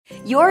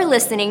You're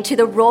listening to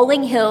the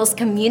Rolling Hills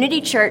Community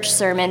Church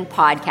Sermon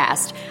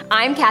Podcast.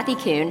 I'm Kathy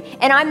Kuhn,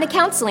 and I'm the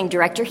counseling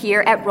director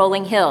here at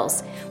Rolling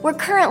Hills. We're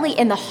currently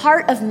in the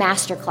heart of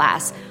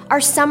Masterclass,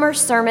 our summer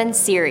sermon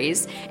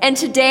series, and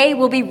today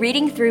we'll be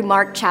reading through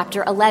Mark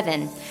chapter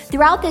 11.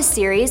 Throughout this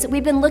series,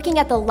 we've been looking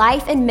at the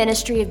life and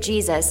ministry of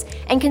Jesus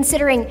and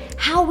considering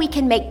how we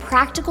can make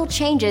practical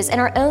changes in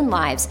our own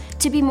lives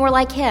to be more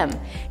like him.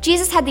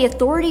 Jesus had the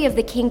authority of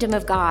the kingdom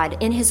of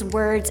God in his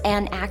words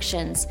and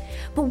actions.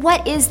 But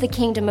what is the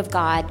kingdom of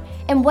God,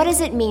 and what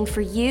does it mean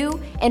for you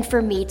and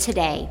for me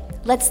today?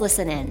 Let's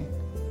listen in.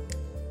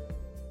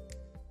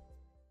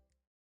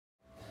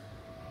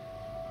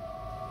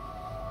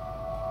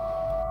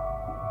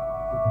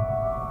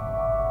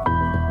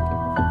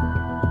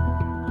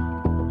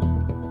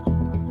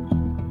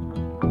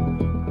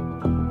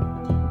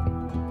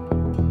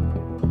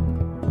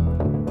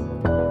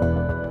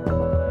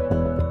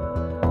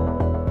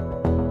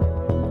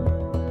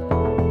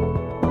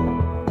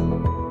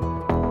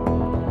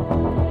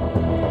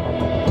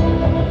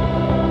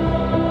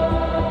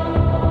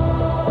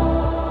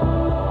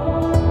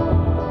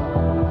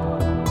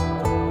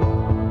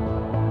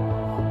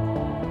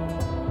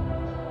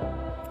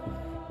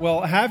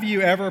 Well, have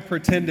you ever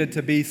pretended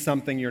to be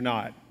something you're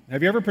not?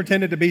 Have you ever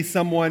pretended to be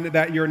someone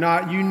that you're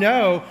not? You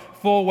know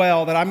full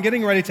well that I'm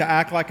getting ready to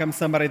act like I'm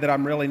somebody that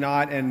I'm really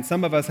not, and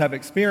some of us have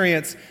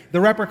experienced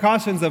the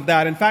repercussions of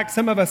that. In fact,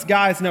 some of us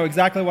guys know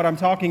exactly what I'm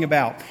talking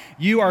about.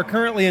 You are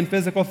currently in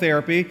physical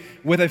therapy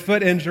with a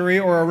foot injury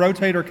or a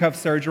rotator cuff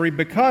surgery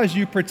because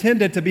you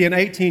pretended to be an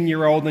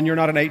 18-year-old and you're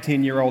not an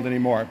 18-year-old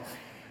anymore.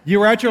 You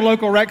were at your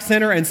local rec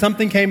center and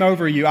something came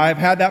over you. I have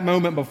had that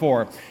moment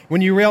before when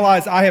you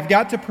realize I have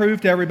got to prove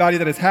to everybody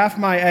that is half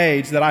my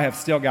age that I have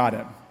still got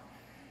it,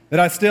 that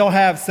I still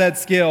have said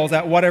skills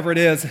at whatever it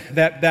is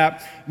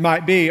that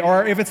might be.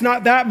 Or if it's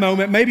not that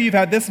moment, maybe you've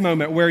had this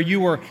moment where you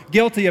were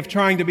guilty of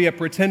trying to be a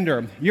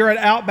pretender. You're at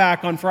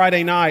Outback on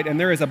Friday night and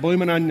there is a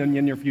bloomin' onion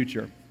in your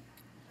future.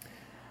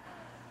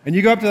 And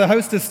you go up to the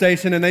hostess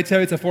station and they tell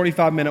you it's a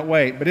 45-minute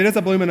wait, but it is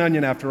a bloomin'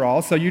 onion after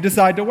all, so you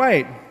decide to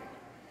wait.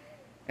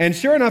 And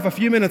sure enough, a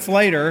few minutes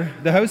later,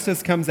 the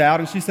hostess comes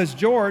out and she says,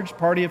 George,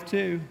 party of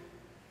two.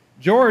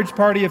 George,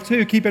 party of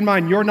two. Keep in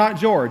mind, you're not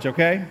George,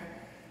 okay?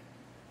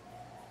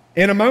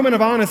 In a moment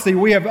of honesty,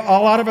 a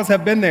lot of us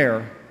have been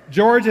there.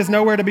 George is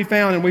nowhere to be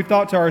found, and we've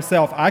thought to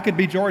ourselves, I could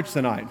be George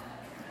tonight.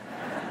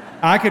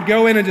 I could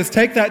go in and just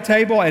take that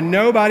table and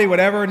nobody would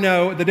ever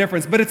know the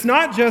difference. But it's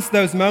not just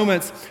those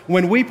moments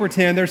when we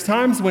pretend. There's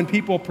times when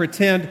people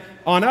pretend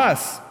on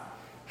us.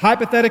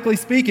 Hypothetically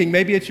speaking,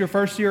 maybe it's your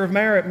first year of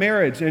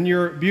marriage and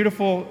your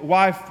beautiful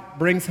wife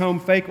brings home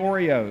fake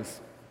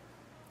Oreos.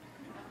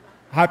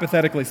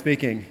 Hypothetically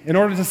speaking, in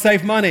order to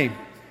save money.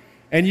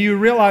 And you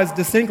realize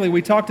distinctly,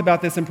 we talked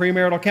about this in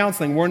premarital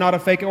counseling, we're not a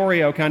fake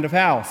Oreo kind of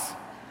house.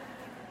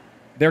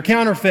 They're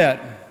counterfeit.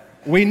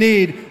 We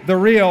need the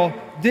real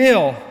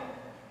deal.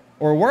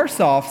 Or worse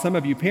off, some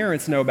of you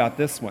parents know about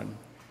this one,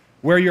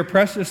 where your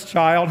precious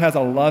child has a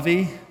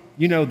lovey,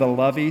 you know the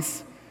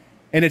loveys,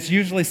 and it's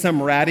usually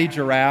some ratty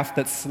giraffe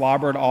that's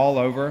slobbered all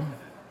over,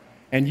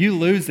 and you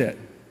lose it,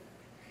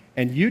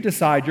 and you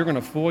decide you're going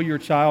to fool your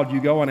child.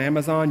 You go on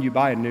Amazon, you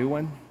buy a new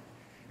one,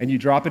 and you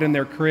drop it in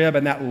their crib,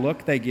 and that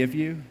look they give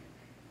you,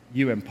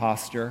 you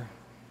imposter.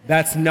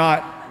 That's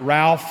not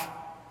Ralph.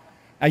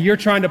 You're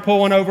trying to pull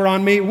one over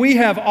on me. We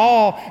have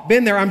all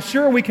been there. I'm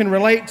sure we can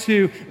relate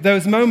to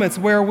those moments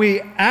where we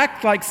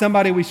act like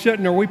somebody we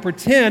shouldn't, or we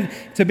pretend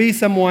to be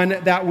someone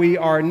that we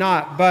are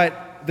not.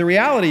 But the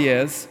reality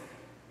is,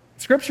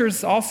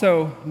 Scripture's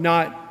also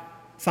not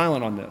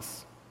silent on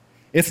this.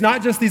 It's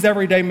not just these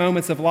everyday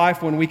moments of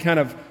life when we kind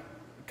of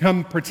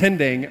come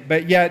pretending,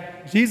 but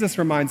yet Jesus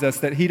reminds us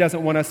that he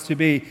doesn't want us to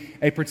be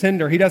a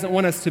pretender. He doesn't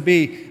want us to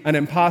be an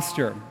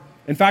imposter.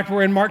 In fact,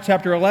 we're in Mark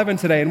chapter 11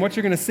 today, and what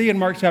you're going to see in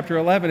Mark chapter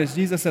 11 is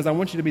Jesus says, I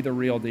want you to be the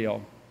real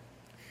deal.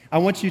 I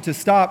want you to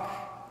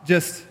stop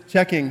just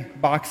checking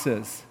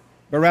boxes,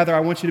 but rather I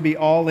want you to be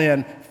all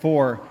in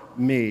for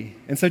me.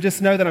 And so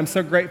just know that I'm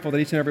so grateful that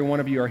each and every one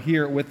of you are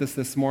here with us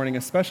this morning.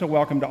 A special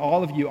welcome to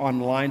all of you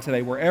online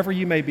today, wherever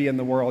you may be in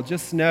the world.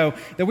 Just know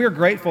that we are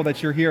grateful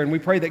that you're here, and we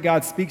pray that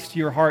God speaks to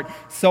your heart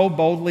so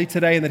boldly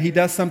today and that he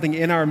does something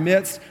in our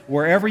midst,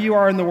 wherever you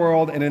are in the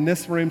world and in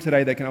this room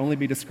today, that can only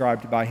be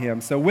described by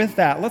him. So with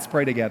that, let's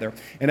pray together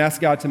and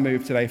ask God to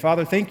move today.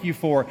 Father, thank you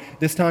for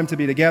this time to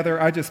be together.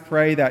 I just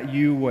pray that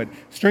you would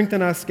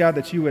strengthen us, God,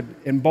 that you would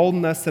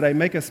embolden us today,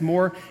 make us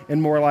more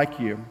and more like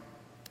you.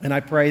 And I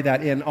pray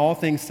that in all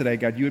things today,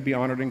 God, you would be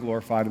honored and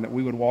glorified, and that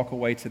we would walk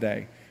away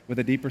today with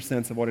a deeper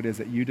sense of what it is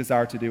that you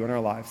desire to do in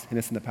our lives. And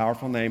it's in the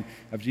powerful name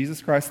of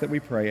Jesus Christ that we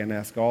pray and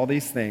ask all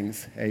these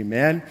things.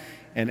 Amen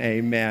and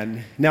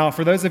amen. Now,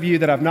 for those of you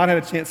that I've not had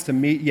a chance to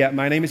meet yet,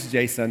 my name is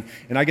Jason,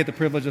 and I get the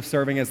privilege of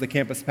serving as the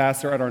campus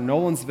pastor at our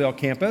Nolensville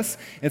campus.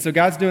 And so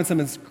God's doing some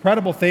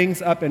incredible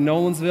things up in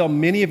Nolensville.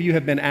 Many of you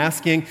have been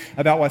asking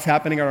about what's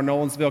happening at our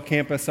Nolensville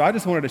campus, so I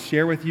just wanted to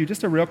share with you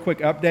just a real quick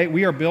update.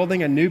 We are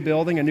building a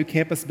new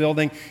campus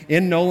building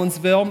in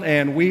Nolensville,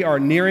 and we are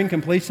nearing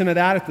completion of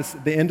that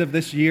at the end of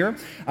this year.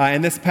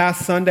 And this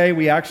past Sunday,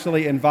 we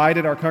actually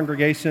invited our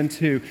congregation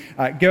to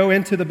go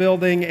into the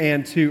building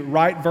and to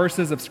write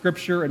verses of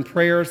Scripture and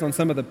prayers on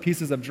some of the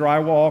pieces of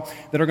drywall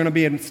that are going to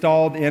be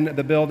installed in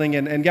the building.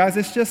 And guys,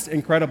 it's just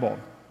incredible.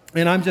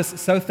 And I'm just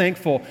so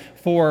thankful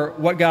for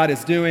what God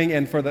is doing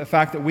and for the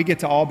fact that we get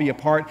to all be a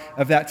part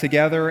of that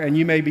together. And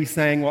you may be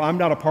saying, well, I'm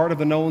not a part of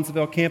the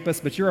Nolensville campus,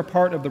 but you're a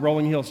part of the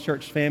Rolling Hills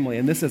Church family.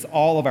 And this is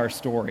all of our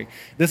story.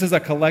 This is a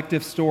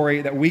collective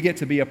story that we get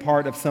to be a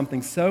part of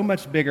something so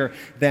much bigger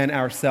than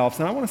ourselves.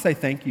 And I want to say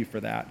thank you for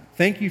that.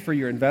 Thank you for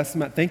your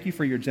investment. Thank you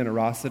for your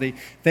generosity.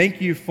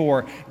 Thank you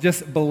for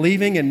just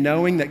believing and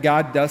knowing that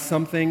God does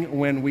something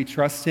when we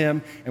trust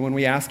Him and when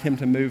we ask Him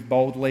to move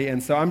boldly.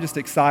 And so I'm just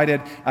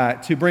excited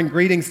to bring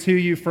greetings to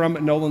you from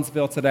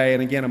Nolensville today.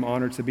 And again, I'm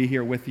honored to be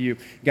here with you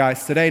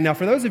guys today. Now,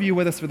 for those of you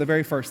with us for the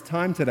very first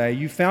time today,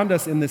 you found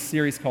us in this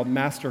series called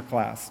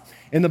Masterclass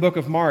in the book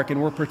of Mark,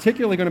 and we're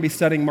particularly going to be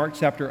studying Mark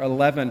chapter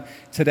 11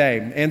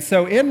 today. And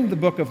so in the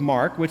book of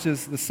Mark, which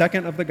is the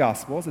second of the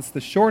Gospels, it's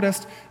the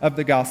shortest of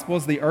the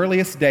Gospels, the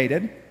earliest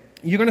dated,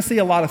 you're going to see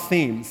a lot of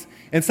themes.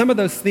 And some of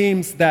those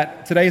themes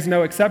that today is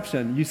no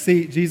exception. You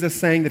see Jesus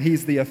saying that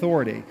He's the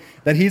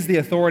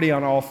authority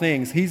on all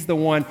things. He's the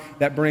one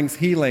that brings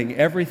healing.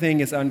 Everything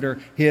is under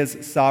His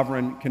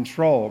sovereign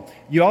control.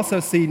 You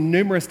also see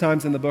numerous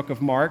times in the book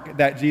of Mark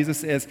that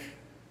Jesus is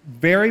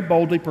very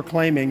boldly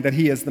proclaiming that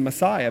He is the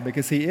Messiah,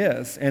 because He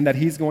is, and that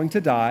He's going to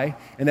die,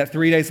 and that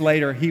 3 days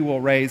later He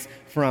will raise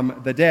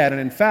from the dead. And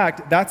in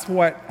fact, that's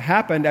what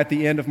happened at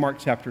the end of Mark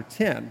chapter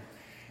 10.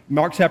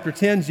 Mark chapter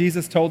 10,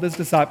 Jesus told His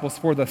disciples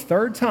for the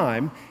third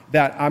time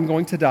that I'm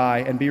going to die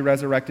and be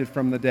resurrected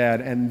from the dead.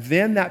 And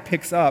then that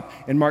picks up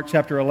in Mark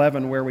chapter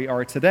 11 where we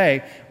are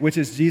today, which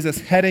is Jesus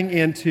heading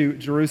into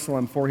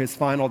Jerusalem for His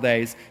final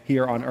days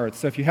here on earth.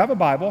 So if you have a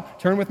Bible,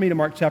 turn with me to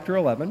Mark chapter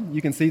 11.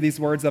 You can see these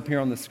words up here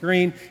on the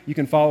screen. You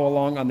can follow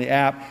along on the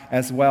app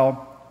as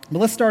well. But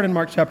let's start in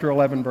Mark chapter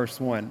 11, verse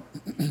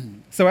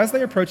 1. So as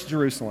they approached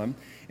Jerusalem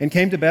and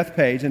came to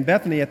Bethpage and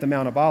Bethany at the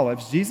Mount of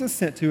Olives, Jesus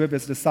sent two of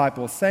His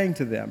disciples, saying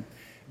to them,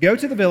 "Go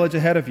to the village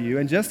ahead of you,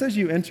 and just as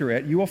you enter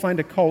it, you will find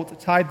a colt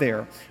tied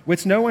there,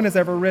 which no one has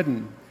ever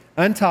ridden.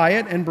 Untie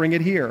it and bring it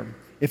here.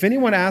 If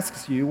anyone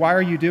asks you, 'Why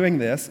are you doing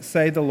this?'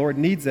 say, 'The Lord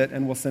needs it,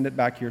 and will send it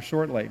back here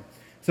shortly.'"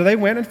 So they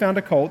went and found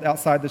a colt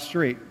outside the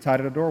street, tied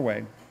at a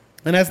doorway.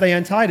 And as they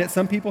untied it,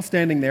 some people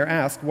standing there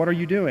asked, "What are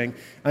you doing,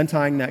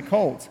 untying that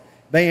colt?"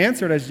 They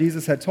answered as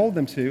Jesus had told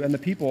them to, and the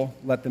people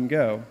let them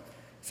go.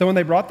 So when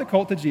they brought the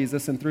colt to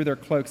Jesus and threw their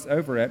cloaks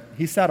over it,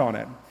 He sat on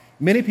it.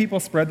 Many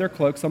people spread their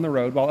cloaks on the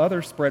road, while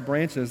others spread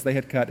branches they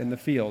had cut in the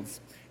fields.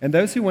 And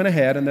those who went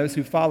ahead and those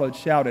who followed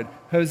shouted,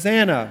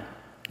 "Hosanna!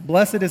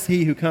 Blessed is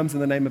He who comes in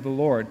the name of the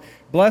Lord.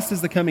 Blessed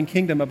is the coming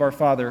kingdom of our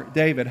father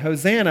David.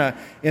 Hosanna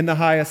in the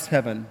highest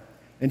heaven."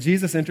 And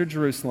Jesus entered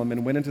Jerusalem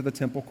and went into the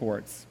temple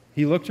courts.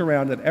 He looked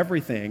around at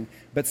everything,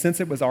 but since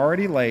it was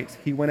already late,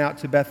 He went out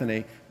to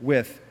Bethany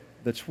with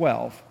the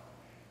 12.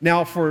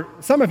 Now, for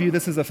some of you,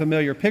 this is a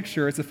familiar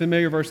picture. It's a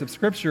familiar verse of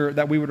Scripture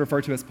that we would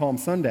refer to as Palm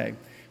Sunday.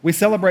 We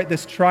celebrate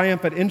this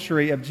triumphant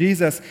entry of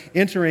Jesus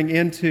entering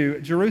into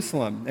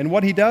Jerusalem. And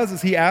what He does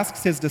is He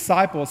asks His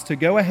disciples to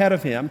go ahead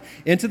of Him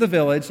into the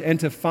village and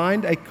to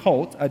find a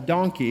colt, a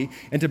donkey,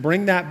 and to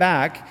bring that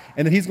back,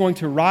 and that He's going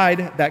to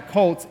ride that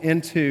colt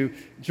into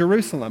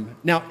Jerusalem.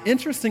 Now,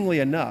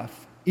 interestingly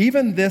enough,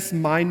 even this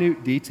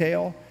minute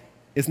detail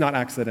is not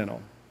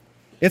accidental.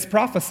 It's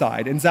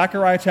prophesied. In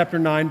Zechariah chapter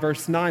 9,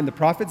 verse 9, the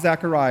prophet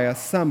Zechariah,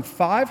 some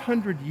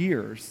 500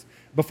 years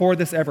before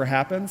this ever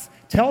happens,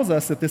 tells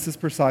us that this is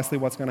precisely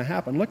what's going to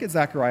happen. Look at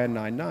Zechariah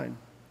 9:9.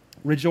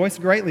 "Rejoice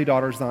greatly,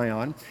 daughter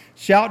Zion.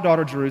 Shout,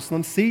 daughter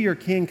Jerusalem. See, your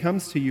king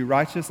comes to you,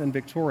 righteous and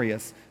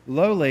victorious,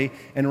 lowly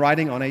and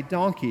riding on a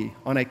donkey,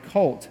 on a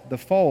colt, the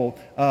foal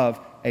of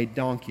a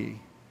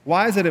donkey."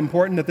 Why is it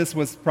important that this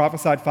was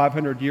prophesied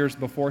 500 years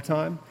before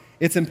time?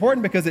 It's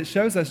important because it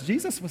shows us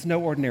Jesus was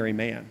no ordinary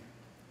man.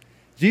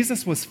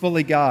 Jesus was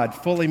fully God,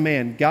 fully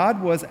man.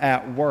 God was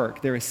at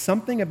work. There is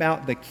something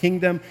about the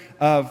kingdom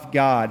of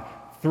God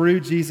through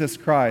Jesus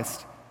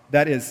Christ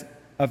that is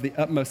of the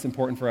utmost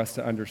importance for us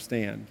to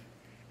understand.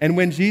 And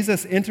when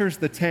Jesus enters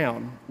the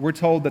town, we're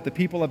told that the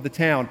people of the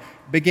town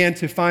began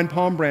to find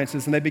palm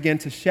branches and they began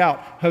to shout,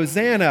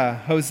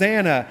 "Hosanna,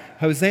 Hosanna,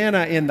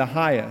 Hosanna in the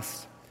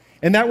highest."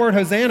 And that word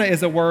Hosanna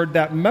is a word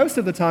that most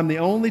of the time, the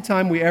only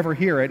time we ever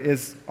hear it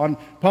is on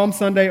Palm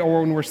Sunday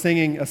or when we're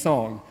singing a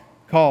song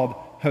called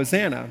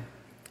Hosanna.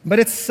 But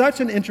it's such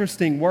an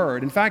interesting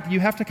word. In fact, you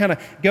have to kind of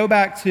go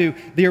back to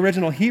the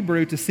original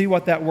Hebrew to see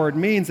what that word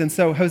means. And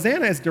so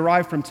Hosanna is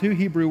derived from two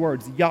Hebrew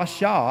words,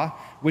 Yasha,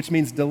 which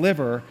means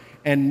deliver,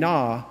 and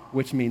Na,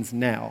 which means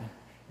now.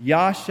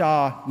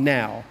 Yasha,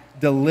 now.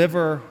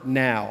 Deliver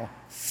now.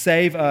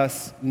 save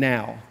us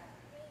now.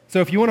 So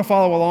if you want to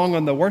follow along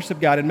on the worship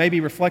guide and maybe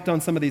reflect on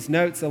some of these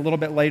notes a little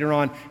bit later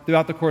on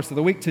throughout the course of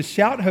the week, to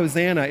shout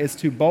Hosanna is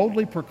to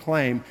boldly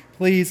proclaim,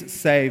 please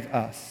save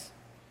us.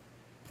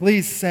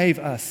 Please save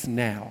us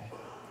now.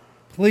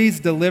 Please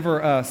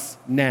deliver us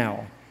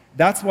now.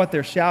 That's what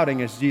they're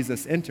shouting as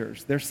Jesus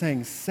enters. They're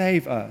saying,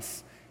 save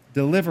us,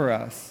 deliver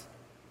us.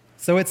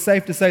 So it's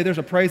safe to say there's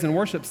a praise and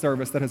worship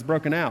service that has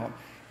broken out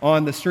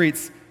on the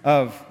streets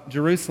of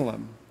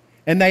Jerusalem.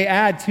 And they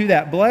add to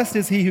that, blessed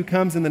is he who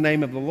comes in the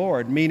name of the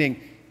Lord,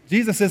 meaning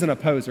Jesus isn't a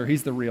poser,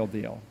 he's the real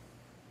deal.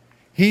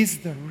 He's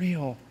the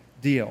real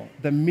deal.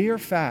 The mere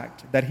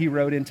fact that he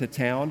rode into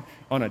town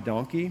on a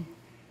donkey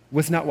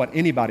was not what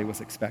anybody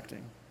was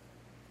expecting.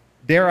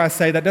 Dare I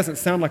say, that doesn't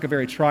sound like a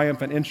very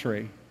triumphant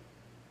entry.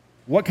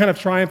 What kind of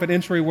triumphant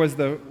entry was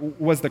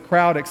the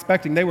crowd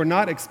expecting? They were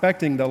not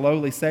expecting the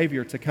lowly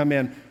Savior to come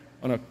in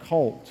on a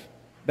colt.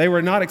 They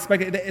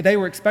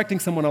were expecting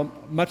someone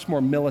much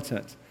more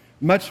militant,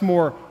 much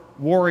more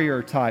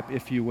warrior type,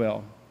 if you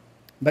will.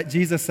 But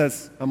Jesus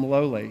says, I'm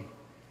lowly.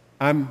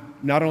 I'm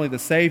not only the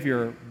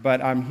Savior,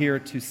 but I'm here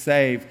to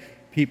save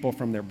people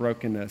from their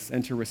brokenness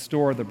and to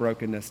restore the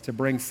brokenness, to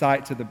bring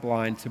sight to the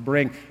blind, to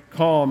bring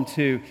calm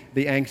to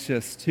the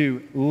anxious,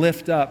 to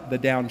lift up the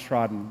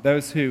downtrodden,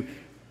 those who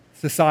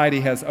society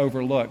has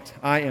overlooked.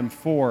 I am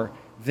for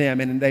them.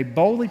 And they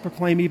boldly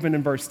proclaim, even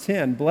in verse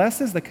 10,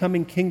 blessed is the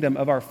coming kingdom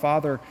of our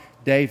father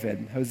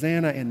David.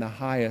 Hosanna in the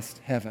highest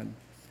heaven.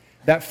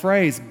 That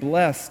phrase,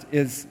 blessed,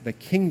 is the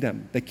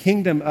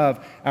kingdom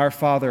of our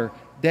father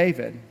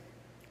David.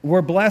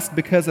 We're blessed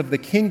because of the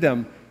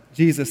kingdom,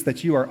 Jesus,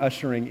 that you are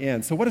ushering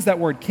in. So what does that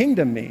word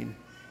kingdom mean?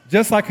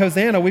 Just like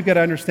Hosanna, we've got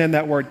to understand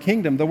that word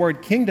kingdom. The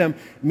word kingdom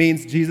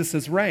means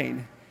Jesus'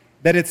 reign,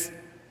 that it's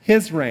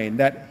his reign,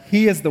 that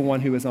he is the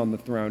one who is on the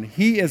throne.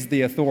 He is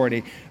the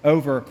authority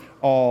over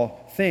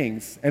all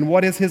things. And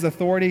what is his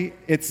authority?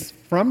 It's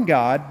from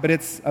God, but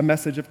it's a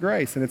message of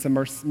grace, and it's a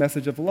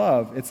message of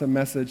love. It's a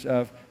message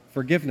of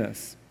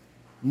forgiveness,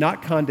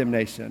 not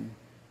condemnation,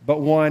 but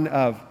one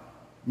of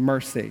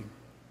mercy.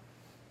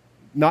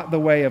 Not the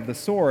way of the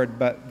sword,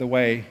 but the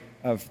way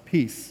of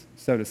peace,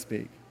 so to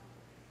speak.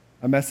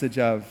 A message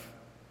of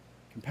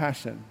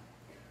compassion.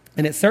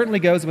 And it certainly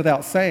goes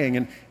without saying,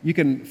 and you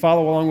can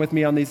follow along with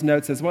me on these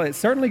notes as well, it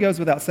certainly goes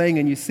without saying,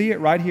 and you see it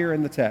right here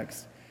in the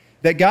text,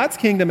 that God's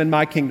kingdom and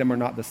my kingdom are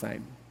not the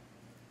same.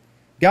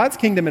 God's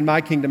kingdom and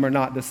my kingdom are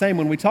not the same.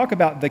 When we talk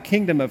about the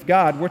kingdom of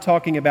God, we're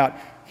talking about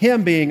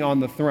him being on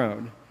the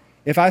throne.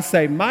 If I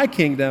say my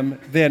kingdom,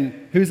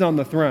 then who's on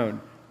the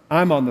throne?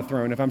 I'm on the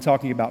throne if I'm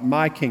talking about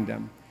my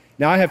kingdom.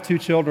 Now, I have 2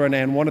 children,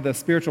 and one of the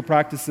spiritual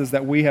practices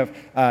that we have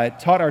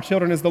taught our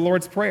children is the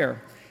Lord's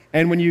Prayer.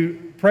 And when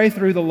you pray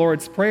through the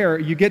Lord's Prayer,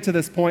 you get to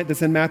this point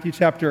that's in Matthew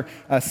chapter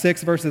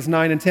 6, verses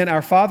 9 and 10.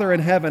 Our Father in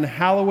heaven,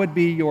 hallowed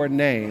be your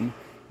name.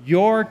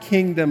 Your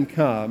kingdom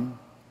come,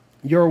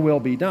 your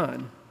will be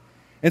done.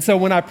 And so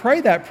when I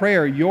pray that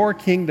prayer, your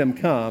kingdom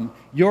come,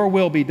 your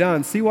will be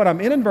done, see what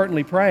I'm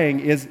inadvertently praying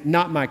is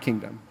not my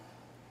kingdom.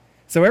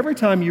 So every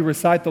time you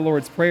recite the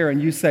Lord's Prayer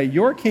and you say,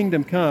 your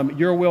kingdom come,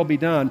 your will be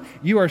done,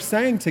 you are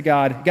saying to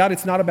God, God,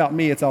 it's not about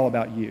me, it's all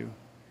about you.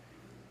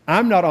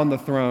 I'm not on the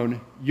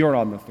throne, you're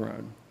on the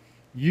throne.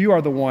 You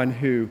are the one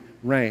who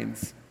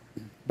reigns.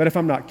 But if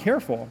I'm not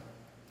careful,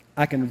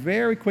 I can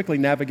very quickly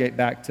navigate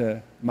back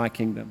to my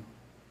kingdom.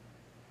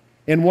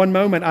 In one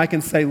moment, I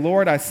can say,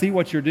 Lord, I see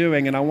what you're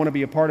doing, and I want to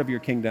be a part of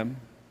your kingdom.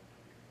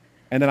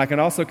 And then I can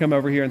also come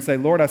over here and say,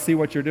 Lord, I see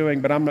what you're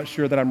doing, but I'm not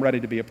sure that I'm ready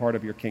to be a part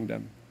of your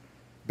kingdom.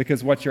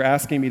 Because what you're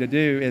asking me to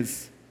do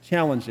is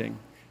challenging.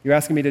 You're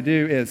asking me to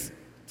do is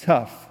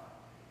tough.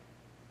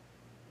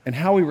 And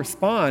how we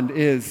respond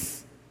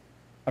is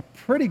a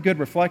pretty good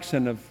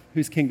reflection of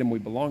whose kingdom we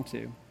belong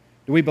to.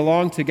 Do we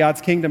belong to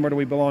God's kingdom, or do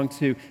we belong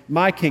to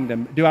my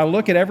kingdom? Do I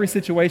look at every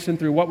situation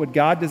through what would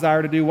God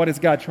desire to do? What is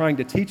God trying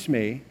to teach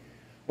me?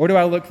 Or do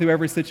I look through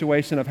every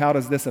situation of how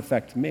does this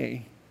affect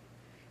me?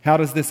 How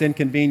does this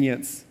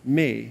inconvenience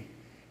me?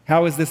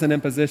 How is this an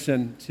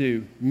imposition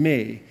to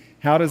me?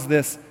 How does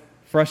this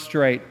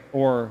frustrate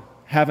or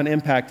have an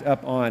impact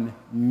up on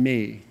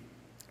me?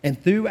 And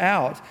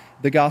throughout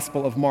the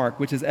Gospel of Mark,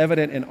 which is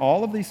evident in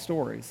all of these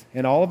stories,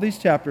 in all of these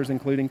chapters,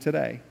 including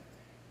today,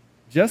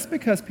 just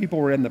because people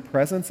were in the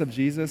presence of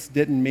Jesus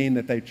didn't mean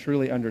that they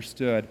truly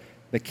understood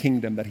the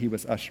kingdom that he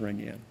was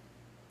ushering in.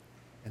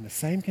 And the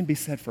same can be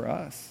said for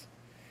us.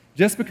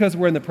 Just because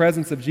we're in the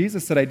presence of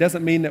Jesus today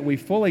doesn't mean that we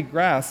fully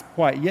grasp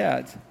quite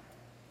yet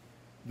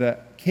the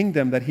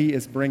kingdom that he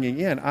is bringing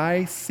in.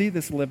 I see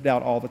this lived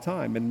out all the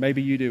time, and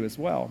maybe you do as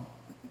well.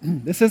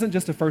 This isn't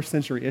just a first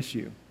century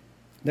issue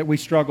that we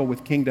struggle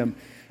with kingdom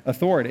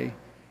authority.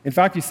 In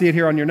fact, you see it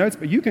here on your notes,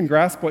 but you can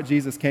grasp what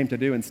Jesus came to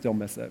do and still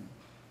miss it.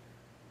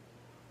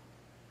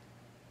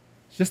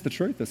 It's just the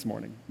truth this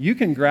morning. You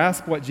can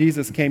grasp what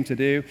Jesus came to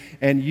do,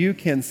 and you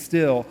can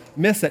still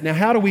miss it. Now,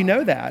 how do we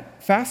know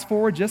that? Fast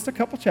forward just a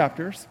couple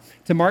chapters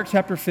to Mark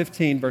chapter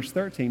 15, verse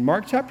 13.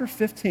 Mark chapter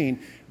 15,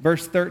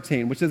 verse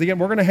 13, which is, again,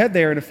 we're going to head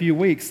there in a few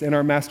weeks in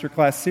our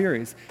Masterclass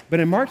series.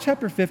 But in Mark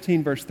chapter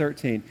 15, verse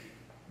 13,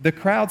 The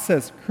crowd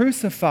says,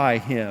 "Crucify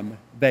him,"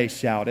 they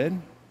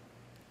shouted.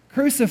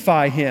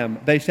 "Crucify him,"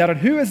 they shouted.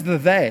 Who is the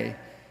they?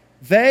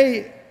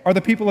 They are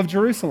the people of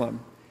Jerusalem.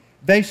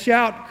 They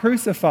shout,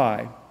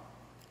 "Crucify."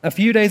 A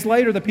few days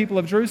later, the people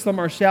of Jerusalem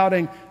are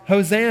shouting,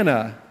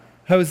 "Hosanna,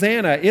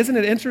 Hosanna." Isn't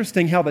it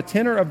interesting how the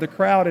tenor of the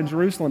crowd in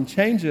Jerusalem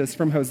changes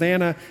from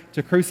Hosanna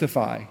to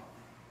crucify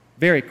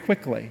very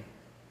quickly?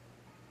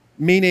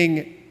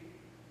 Meaning,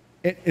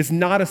 it is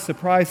not a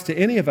surprise to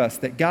any of us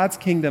that God's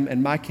kingdom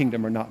and my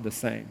kingdom are not the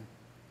same.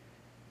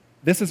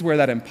 This is where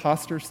that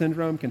imposter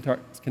syndrome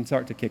can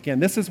start to kick in.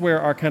 This is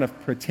where our kind of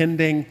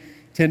pretending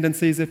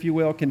tendencies, if you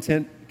will,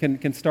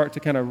 can start to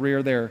kind of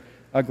rear their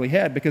ugly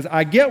head. Because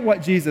I get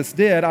what Jesus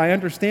did. I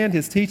understand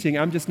his teaching.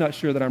 I'm just not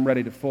sure that I'm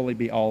ready to fully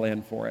be all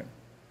in for it.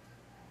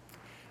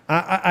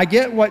 I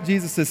get what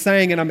Jesus is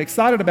saying, and I'm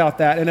excited about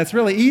that. And it's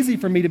really easy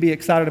for me to be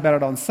excited about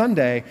it on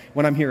Sunday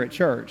when I'm here at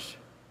church.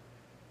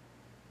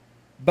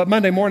 But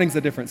Monday morning's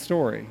a different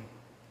story.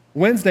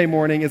 Wednesday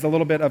morning is a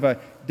little bit of a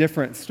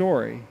different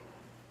story.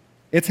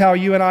 It's how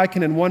you and I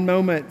can in one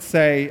moment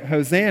say,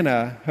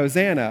 "Hosanna,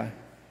 Hosanna,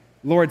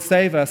 Lord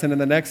save us," and in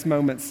the next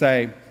moment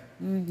say,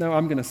 "No,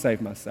 I'm going to save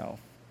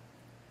myself."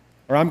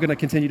 Or I'm going to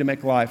continue to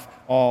make life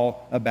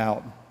all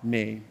about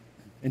me.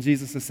 And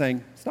Jesus is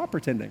saying, stop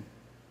pretending.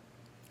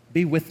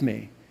 Be with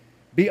me.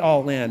 Be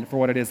all in for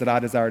what it is that I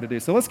desire to do.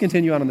 So let's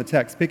continue on in the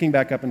text, picking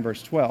back up in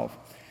verse 12.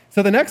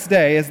 So the next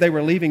day, as they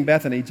were leaving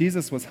Bethany,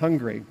 Jesus was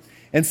hungry.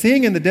 And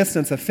seeing in the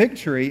distance a fig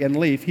tree and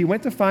leaf, he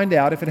went to find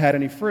out if it had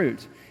any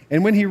fruit.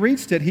 And when he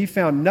reached it, he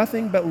found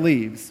nothing but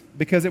leaves,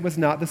 because it was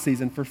not the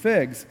season for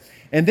figs.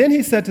 And then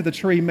he said to the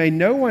tree, "May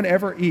no one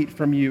ever eat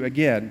from you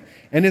again."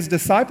 And his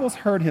disciples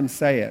heard him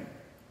say it.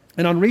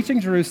 And on reaching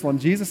Jerusalem,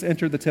 Jesus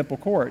entered the temple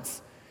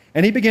courts.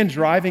 And he began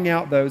driving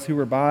out those who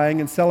were buying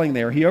and selling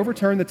there. He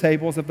overturned the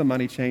tables of the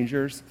money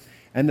changers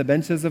and the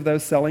benches of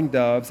those selling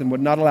doves, and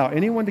would not allow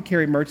anyone to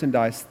carry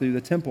merchandise through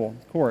the temple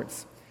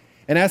courts.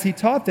 And as he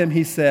taught them,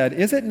 he said,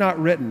 "Is it not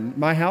written,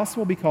 'My house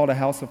will be called a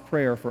house of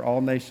prayer for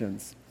all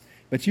nations'?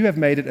 But you have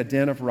made it a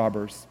den of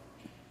robbers."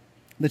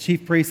 The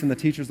chief priests and the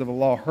teachers of the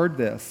law heard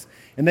this,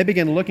 and they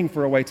began looking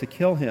for a way to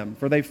kill him,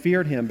 for they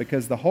feared him,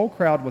 because the whole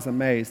crowd was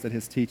amazed at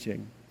his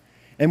teaching.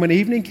 And when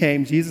evening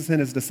came, Jesus and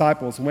his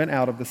disciples went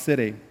out of the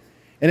city.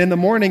 And in the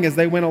morning, as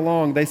they went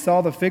along, they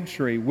saw the fig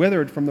tree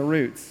withered from the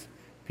roots.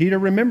 Peter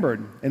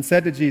remembered and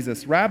said to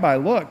Jesus, "Rabbi,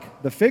 look,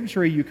 the fig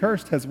tree you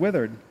cursed has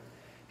withered."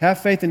 "Have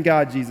faith in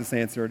God," Jesus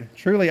answered.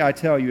 "Truly I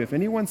tell you, if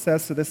anyone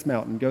says to this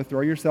mountain, 'Go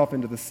throw yourself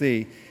into the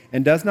sea,'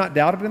 and does not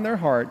doubt it in their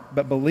heart,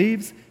 but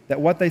believes that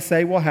what they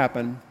say will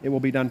happen, it will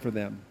be done for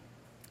them.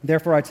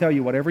 Therefore I tell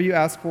you, whatever you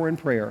ask for in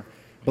prayer,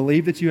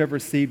 believe that you have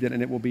received it,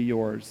 and it will be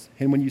yours.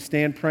 And when you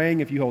stand praying,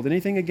 if you hold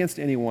anything against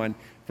anyone,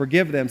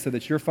 forgive them, so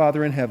that your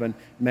Father in heaven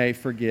may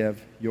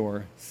forgive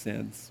your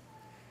sins."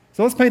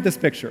 So let's paint this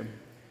picture.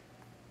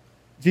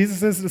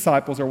 Jesus and his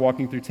disciples are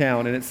walking through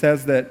town, and it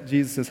says that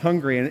Jesus is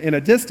hungry. And in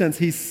a distance,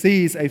 he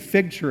sees a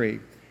fig tree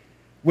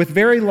with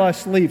very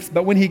lush leaves.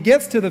 But when he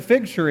gets to the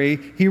fig tree,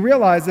 he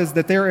realizes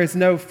that there is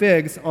no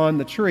figs on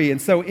the tree.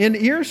 And so in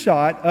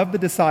earshot of the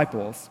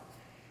disciples,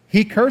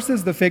 he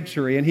curses the fig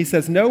tree, and he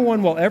says, "No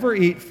one will ever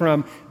eat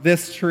from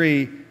this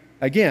tree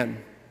again."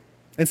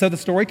 And so the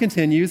story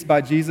continues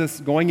by Jesus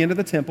going into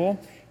the temple.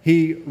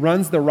 He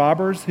runs the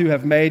robbers who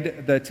have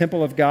made the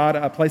temple of God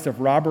a place of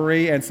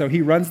robbery, and so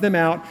he runs them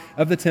out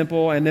of the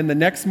temple. And then the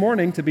next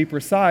morning, to be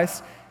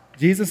precise,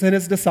 Jesus and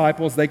his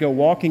disciples, they go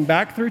walking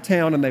back through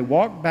town, and they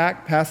walk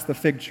back past the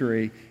fig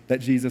tree that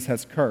Jesus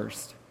has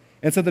cursed.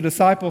 And so the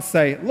disciples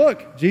say,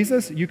 "Look,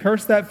 Jesus, you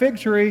cursed that fig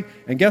tree,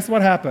 and guess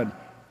what happened?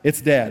 It's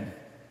dead.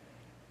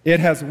 It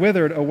has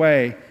withered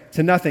away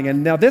to nothing."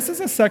 And now this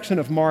is a section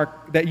of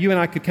Mark that you and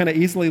I could kind of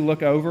easily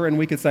look over, and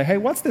we could say, hey,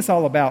 what's this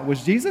all about?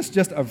 Was Jesus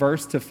just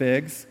averse to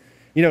figs?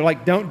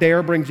 Like, don't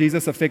dare bring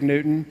Jesus a fig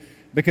Newton,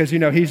 because,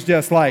 he's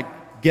just like,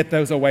 get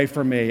those away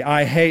from me.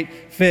 I hate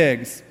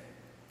figs.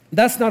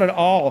 That's not at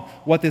all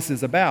what this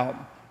is about.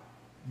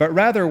 But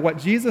rather, what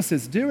Jesus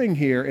is doing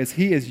here is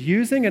he is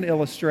using an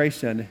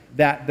illustration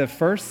that the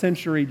first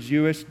century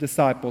Jewish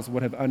disciples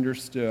would have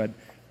understood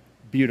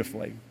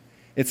beautifully.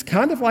 It's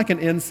kind of like an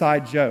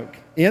inside joke.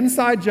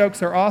 Inside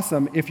jokes are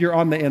awesome if you're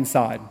on the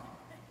inside.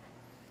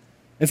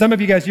 And some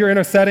of you guys, you're in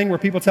a setting where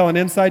people tell an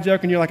inside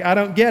joke and you're like, I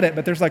don't get it,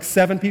 but there's like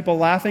 7 people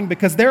laughing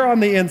because they're on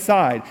the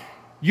inside.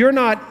 You're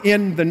not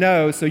in the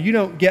know, so you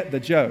don't get the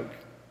joke.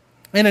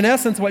 And in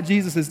essence, what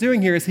Jesus is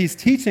doing here is he's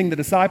teaching the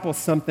disciples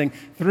something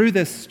through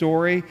this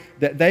story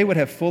that they would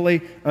have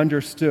fully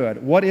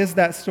understood. What is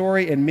that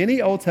story? In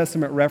many Old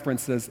Testament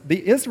references,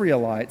 the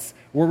Israelites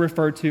were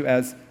referred to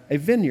as a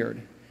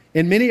vineyard.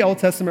 In many Old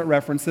Testament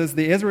references,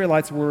 the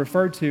Israelites were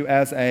referred to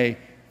as a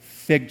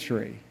fig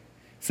tree.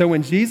 So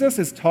when Jesus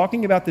is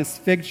talking about this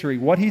fig tree,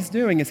 what he's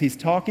doing is he's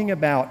talking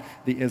about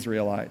the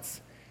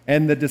Israelites.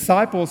 And the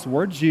disciples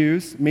were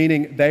Jews,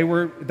 meaning they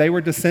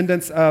were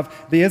descendants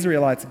of the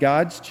Israelites,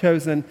 God's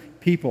chosen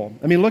people.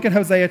 I mean, look at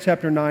Hosea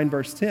chapter 9,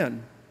 verse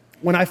 10.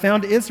 When I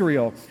found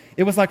Israel,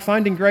 it was like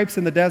finding grapes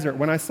in the desert.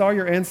 When I saw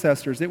your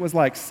ancestors, it was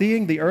like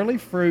seeing the early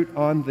fruit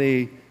on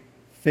the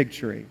fig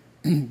tree.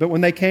 But when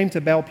they came to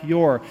Baal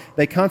Peor,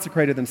 they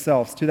consecrated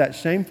themselves to that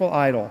shameful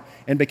idol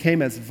and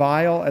became as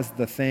vile as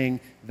the thing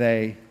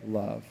they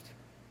loved.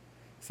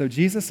 So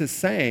Jesus is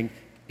saying,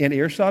 in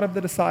earshot of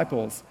the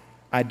disciples,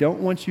 I don't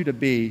want you to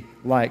be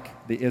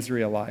like the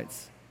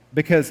Israelites,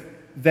 because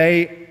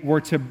they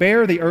were to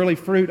bear the early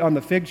fruit on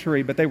the fig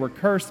tree, but they were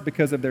cursed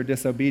because of their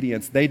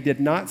disobedience. They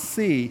did not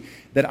see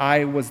that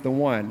I was the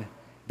one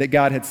that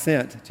God had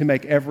sent to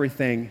make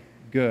everything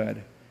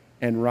good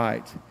and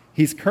right.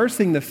 He's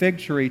cursing the fig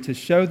tree to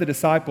show the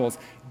disciples,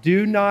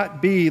 do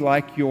not be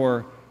like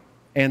your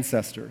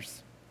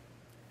ancestors,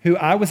 who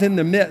I was in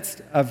the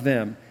midst of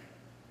them,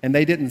 and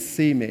they didn't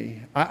see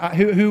me,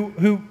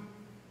 who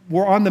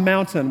were on the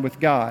mountain with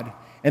God,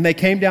 and they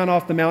came down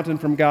off the mountain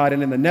from God,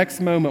 and in the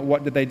next moment,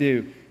 what did they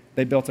do?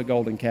 They built a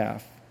golden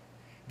calf.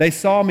 They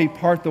saw me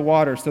part the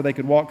water so they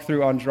could walk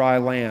through on dry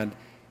land.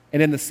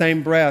 And in the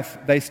same breath,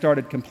 they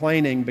started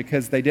complaining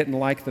because they didn't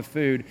like the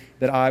food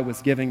that I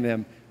was giving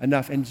them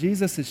enough. And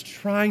Jesus is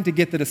trying to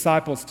get the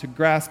disciples to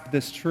grasp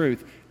this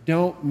truth.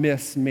 Don't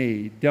miss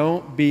me.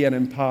 Don't be an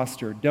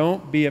imposter.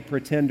 Don't be a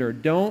pretender.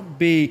 Don't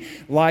be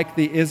like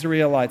the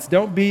Israelites.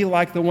 Don't be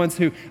like the ones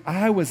who,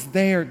 I was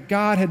there.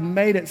 God had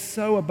made it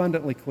so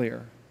abundantly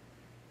clear.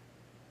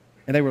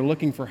 And they were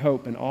looking for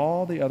hope in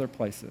all the other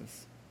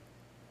places.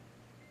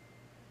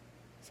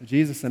 So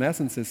Jesus, in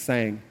essence, is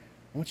saying,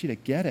 I want you to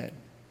get it.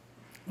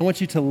 I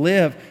want you to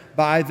live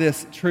by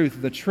this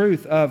truth, the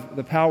truth of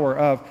the power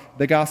of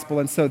the gospel.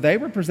 And so they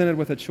were presented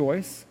with a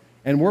choice,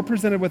 and we're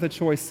presented with a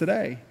choice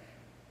today.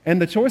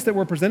 And the choice that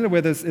we're presented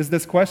with is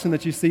this question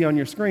that you see on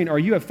your screen. Are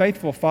you a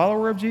faithful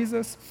follower of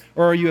Jesus,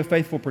 or are you a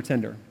faithful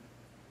pretender?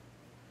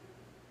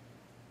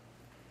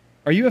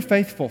 Are you a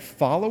faithful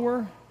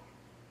follower,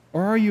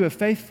 or are you a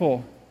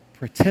faithful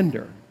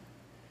pretender?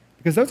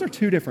 Because those are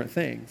two different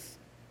things.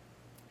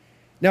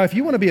 Now, if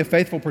you want to be a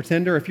faithful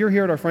pretender, if you're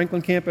here at our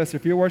Franklin campus,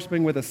 if you're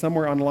worshiping with us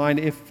somewhere online,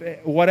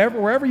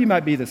 wherever you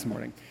might be this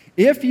morning,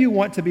 if you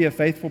want to be a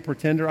faithful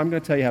pretender, I'm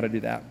going to tell you how to do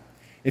that.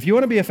 If you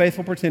want to be a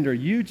faithful pretender,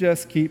 you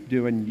just keep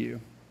doing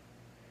you.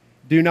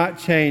 Do not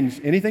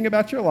change anything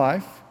about your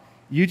life.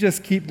 You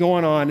just keep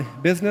going on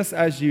business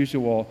as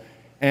usual,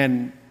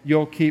 and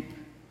you'll keep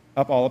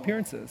up all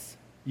appearances.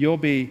 You'll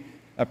be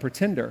a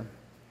pretender.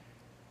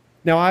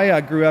 Now, I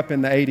grew up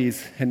in the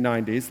 80s and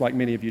 90s, like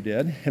many of you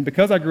did. And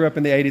because I grew up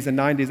in the 80s and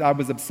 90s, I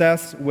was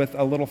obsessed with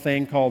a little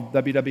thing called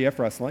WWF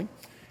wrestling.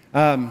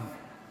 Some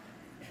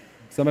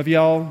of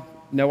y'all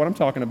know what I'm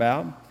talking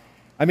about.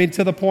 I mean,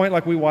 to the point,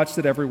 like, we watched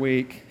it every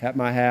week at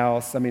my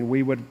house. I mean,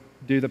 we would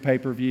do the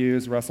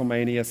pay-per-views,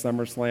 WrestleMania,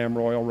 SummerSlam,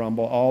 Royal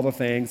Rumble, all the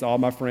things. All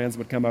my friends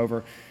would come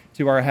over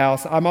to our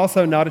house. I'm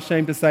also not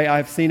ashamed to say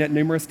I've seen it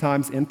numerous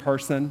times in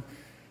person,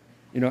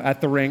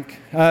 at the rink.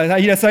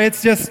 So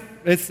it's just...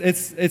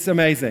 It's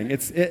amazing.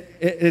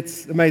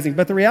 It's amazing.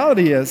 But the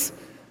reality is,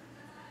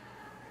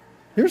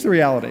 here's the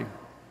reality.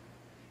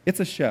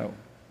 It's a show.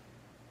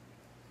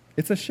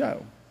 It's a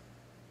show.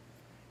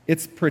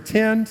 It's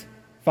pretend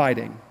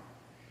fighting.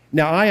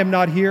 Now, I am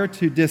not here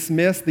to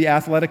dismiss the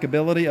athletic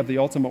ability of the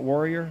Ultimate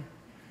Warrior.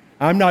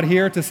 I'm not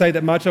here to say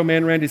that Macho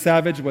Man Randy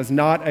Savage was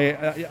not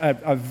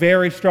a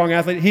very strong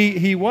athlete.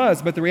 He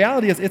was, but the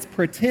reality is it's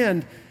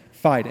pretend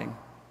fighting.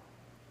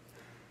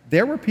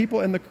 There were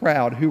people in the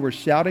crowd who were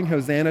shouting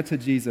Hosanna to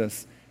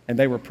Jesus, and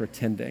they were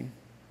pretending.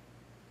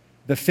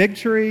 The fig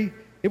tree,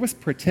 it was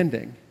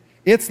pretending.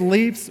 Its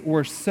leaves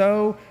were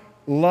so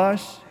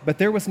lush, but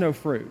there was no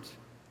fruit.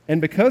 And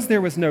because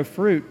there was no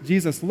fruit,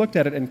 Jesus looked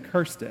at it and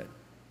cursed it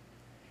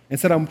and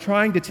said, I'm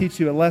trying to teach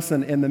you a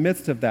lesson in the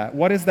midst of that.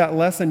 What is that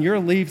lesson? Your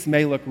leaves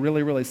may look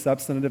really, really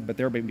substantive, but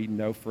there may be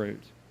no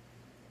fruit.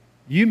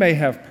 You may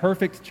have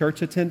perfect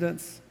church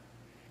attendance,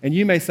 and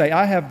you may say,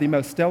 I have the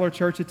most stellar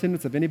church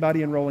attendance of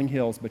anybody in Rolling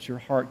Hills, but your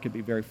heart could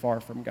be very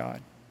far from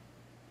God.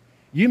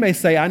 You may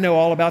say, I know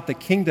all about the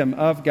kingdom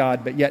of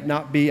God, but yet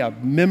not be a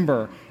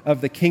member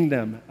of the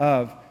kingdom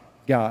of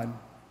God.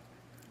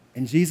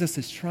 And Jesus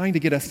is trying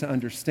to get us to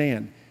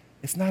understand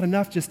it's not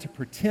enough just to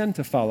pretend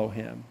to follow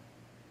him,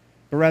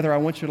 but rather I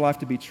want your life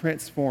to be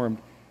transformed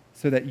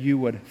so that you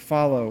would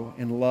follow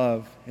in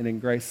love and in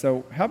grace.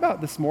 So how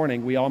about this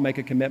morning we all make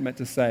a commitment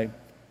to say,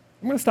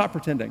 I'm going to stop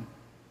pretending.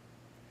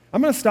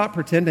 I'm going to stop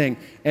pretending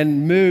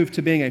and move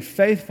to being a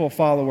faithful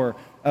follower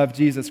of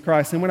Jesus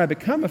Christ. And when I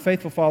become a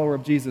faithful follower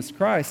of Jesus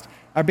Christ,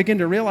 I begin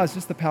to realize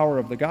just the power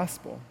of the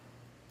gospel.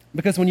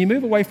 Because when you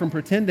move away from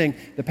pretending,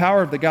 the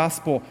power of the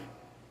gospel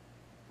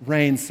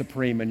reigns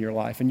supreme in your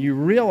life. And you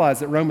realize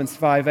that Romans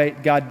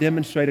 5:8, God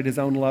demonstrated his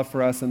own love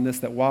for us in this,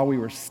 that while we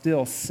were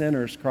still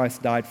sinners,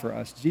 Christ died for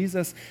us.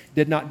 Jesus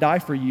did not die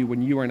for you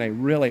when you were in a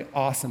really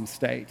awesome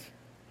state.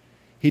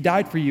 He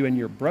died for you in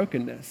your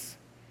brokenness.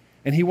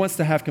 And he wants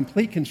to have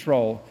complete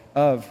control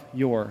of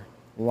your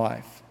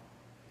life.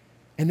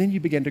 And then you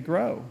begin to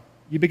grow.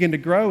 You begin to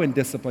grow in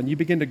discipline. You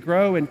begin to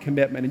grow in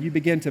commitment. And you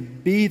begin to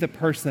be the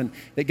person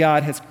that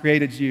God has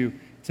created you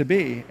to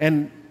be.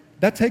 And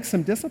that takes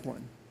some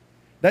discipline.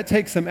 That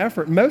takes some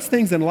effort. Most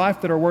things in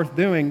life that are worth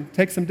doing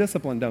take some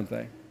discipline, don't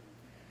they?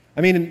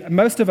 I mean,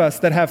 most of us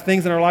that have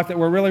things in our life that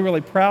we're really,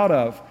 really proud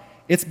of,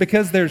 it's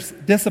because there's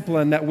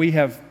discipline that we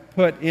have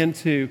put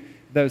into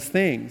those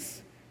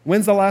things.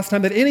 When's the last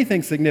time that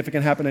anything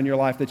significant happened in your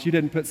life that you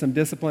didn't put some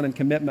discipline and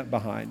commitment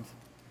behind?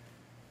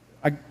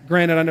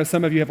 Granted, I know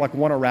some of you have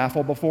won a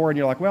raffle before, and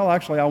you're like, well,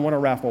 actually, I won a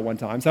raffle one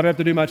time, so I don't have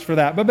to do much for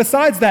that. But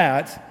besides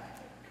that,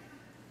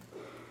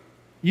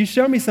 you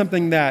show me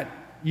something that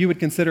you would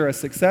consider a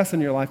success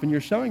in your life, and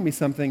you're showing me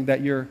something that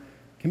you're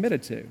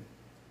committed to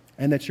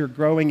and that you're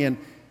growing in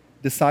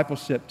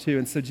discipleship to.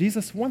 And so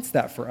Jesus wants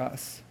that for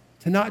us,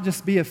 to not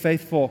just be a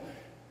faithful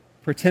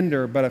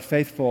pretender, but a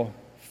faithful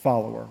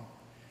follower.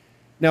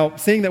 Now,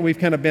 seeing that we've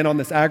kind of been on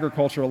this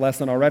agricultural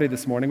lesson already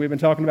this morning, we've been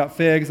talking about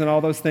figs and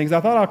all those things,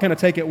 I thought I'll kind of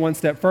take it one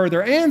step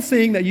further. And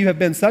seeing that you have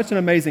been such an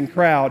amazing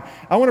crowd,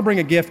 I want to bring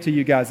a gift to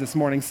you guys this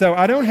morning. So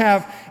I don't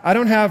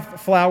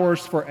have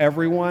flowers for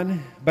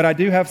everyone, but I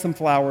do have some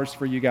flowers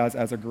for you guys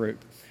as a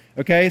group.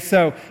 Okay,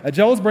 so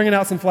Joel's bringing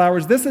out some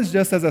flowers. This is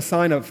just as a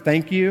sign of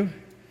thank you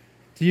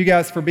to you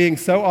guys for being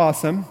so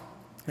awesome.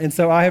 And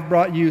so I have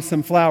brought you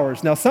some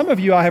flowers. Now, some of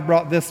you, I have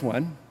brought this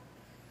one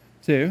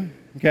too,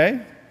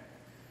 okay?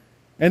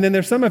 And then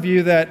there's some of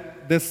you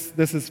that this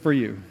is for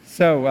you.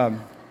 So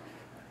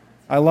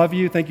I love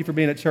you. Thank you for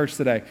being at church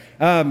today.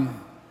 I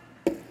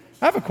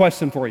have a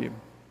question for you.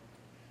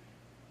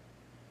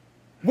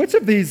 Which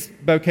of these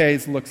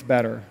bouquets looks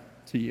better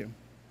to you?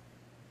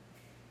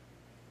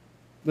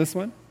 This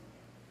one?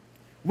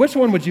 Which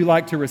one would you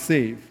like to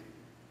receive?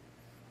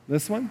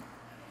 This one?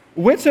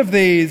 Which of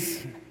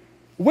these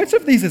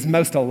is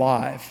most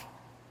alive?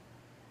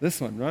 This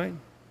one, right?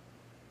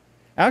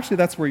 Actually,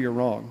 that's where you're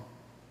wrong.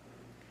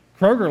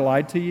 Kroger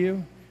lied to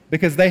you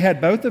because they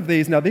had both of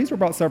these. Now, these were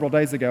bought several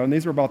days ago, and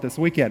these were bought this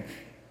weekend.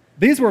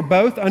 These were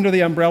both under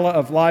the umbrella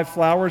of live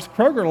flowers.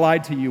 Kroger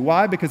lied to you.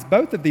 Why? Because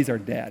both of these are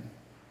dead.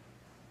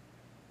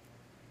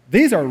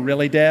 These are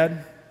really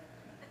dead,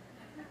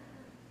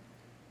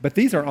 but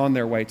these are on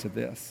their way to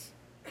this.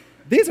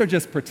 These are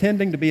just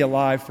pretending to be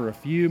alive for a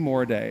few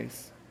more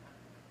days.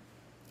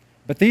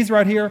 But these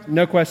right here,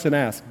 no question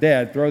asked,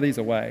 dead, throw these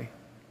away.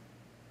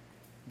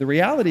 The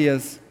reality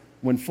is,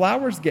 when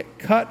flowers get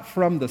cut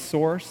from the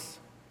source,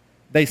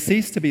 they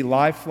cease to be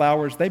live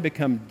flowers, they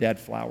become dead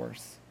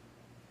flowers.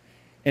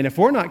 And if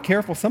we're not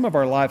careful, some of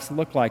our lives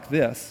look like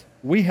this.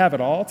 We have it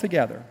all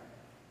together.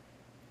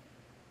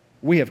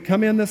 We have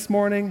come in this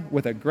morning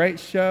with a great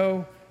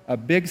show, a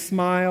big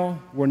smile.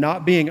 We're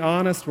not being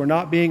honest, we're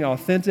not being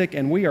authentic,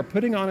 and we are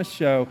putting on a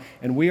show,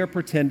 and we are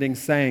pretending,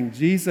 saying,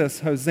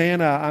 Jesus,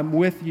 Hosanna, I'm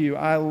with you,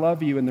 I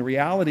love you. And the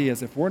reality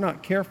is, if we're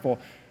not careful,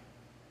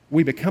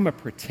 we become a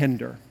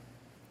pretender.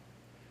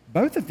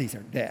 Both of these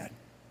are dead.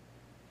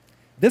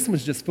 This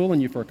one's just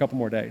fooling you for a couple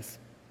more days.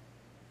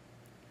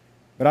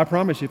 But I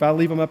promise you, if I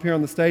leave them up here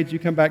on the stage, you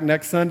come back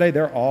next Sunday,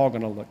 they're all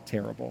going to look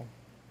terrible.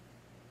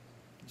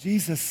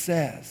 Jesus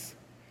says,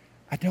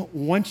 I don't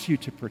want you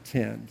to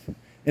pretend.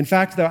 In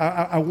fact, though,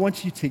 I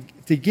want you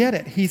to get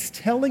it. He's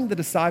telling the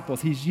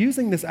disciples, he's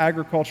using this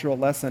agricultural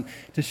lesson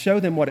to show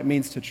them what it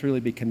means to truly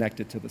be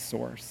connected to the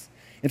source.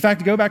 In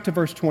fact, go back to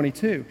verse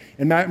 22.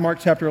 In Mark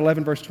chapter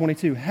 11, verse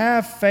 22,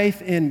 have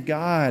faith in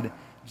God,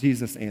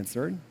 Jesus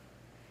answered.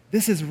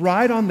 This is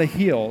right on the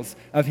heels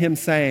of him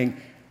saying,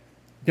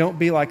 don't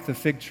be like the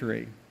fig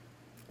tree.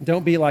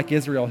 Don't be like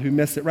Israel who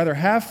missed it. Rather,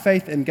 have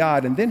faith in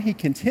God. And then he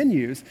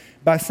continues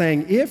by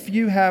saying, if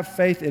you have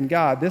faith in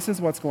God, this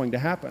is what's going to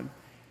happen.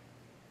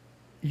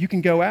 You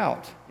can go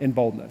out in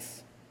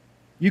boldness.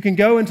 You can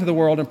go into the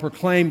world and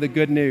proclaim the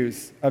good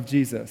news of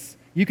Jesus.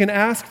 You can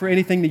ask for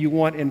anything that you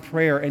want in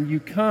prayer, and you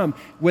come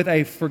with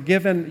a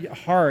forgiven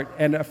heart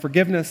and a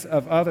forgiveness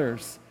of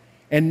others,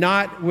 and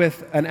not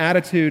with an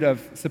attitude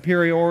of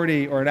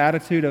superiority or an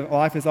attitude of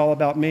life is all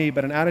about me,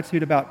 but an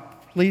attitude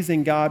about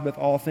pleasing God with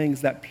all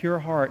things, that pure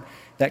heart,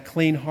 that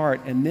clean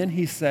heart. And then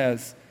he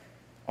says,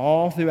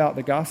 all throughout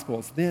the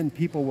Gospels, then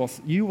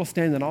you will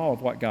stand in awe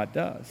of what God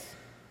does.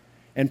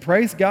 And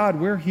praise God,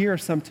 we're here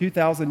some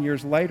 2,000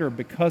 years later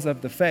because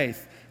of the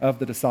faith of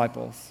the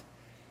disciples.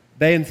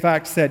 They, in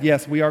fact, said,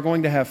 yes, we are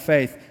going to have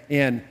faith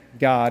in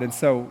God. And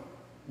so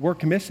we're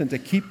commissioned to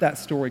keep that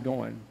story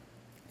going,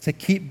 to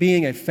keep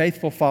being a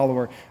faithful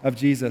follower of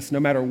Jesus, no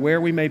matter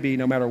where we may be,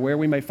 no matter where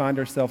we may find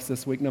ourselves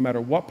this week, no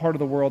matter what part of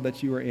the world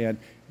that you are in,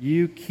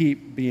 you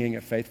keep being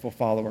a faithful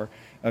follower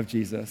of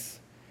Jesus.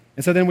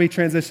 And so then we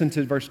transition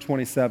to verse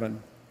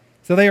 27.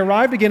 So they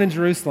arrived again in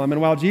Jerusalem,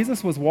 and while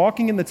Jesus was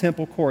walking in the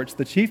temple courts,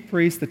 the chief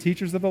priests, the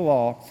teachers of the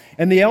law,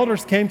 and the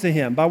elders came to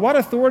him. By what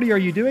authority are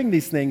you doing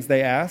these things,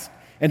 they asked,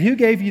 and who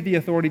gave you the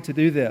authority to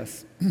do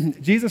this?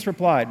 Jesus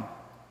replied,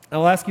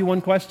 I'll ask you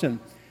one question.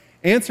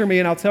 Answer me,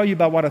 and I'll tell you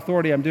by what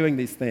authority I'm doing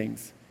these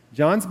things.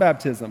 John's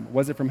baptism,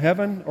 was it from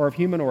heaven or of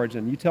human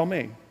origin? You tell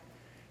me.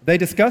 They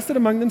discussed it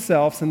among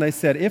themselves, and they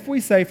said, if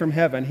we say from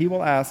heaven, he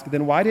will ask,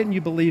 then why didn't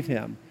you believe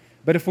him?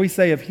 But if we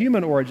say of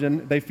human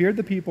origin, they feared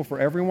the people, for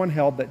everyone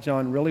held that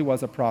John really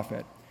was a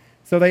prophet.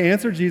 So they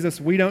answered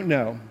Jesus, we don't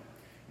know.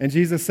 And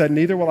Jesus said,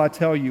 neither will I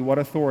tell you what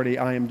authority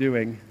I am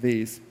doing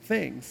these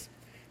things.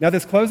 Now,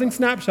 this closing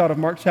snapshot of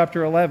Mark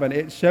chapter 11,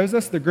 it shows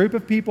us the group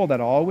of people that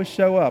always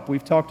show up.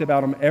 We've talked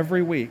about them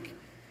every week.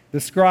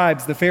 The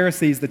scribes, the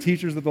Pharisees, the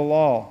teachers of the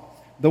law,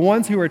 the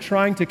ones who are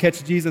trying to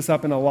catch Jesus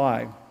up in a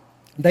lie.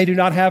 They do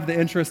not have the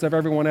interest of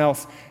everyone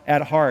else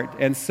at heart.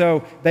 And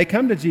so they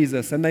come to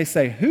Jesus and they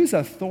say, whose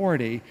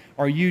authority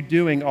are you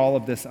doing all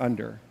of this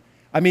under?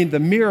 I mean, the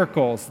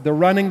miracles, the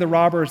running the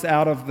robbers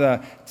out of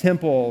the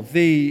temple,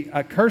 the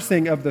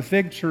cursing of the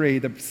fig tree,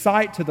 the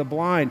sight to the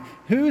blind,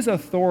 whose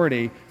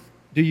authority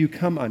do you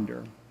come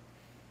under?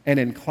 And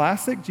in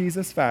classic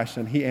Jesus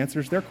fashion, he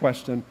answers their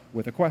question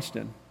with a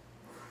question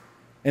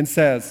and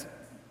says,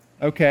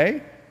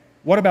 okay,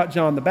 what about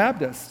John the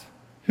Baptist?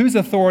 Whose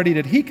authority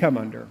did he come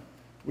under?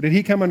 Did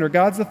he come under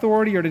God's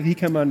authority or did he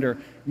come under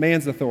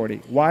man's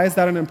authority? Why is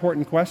that an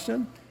important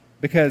question?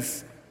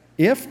 Because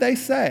if they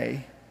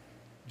say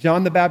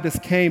John the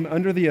Baptist came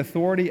under the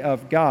authority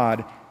of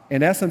God,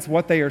 in essence,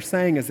 what they are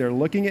saying is they're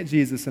looking at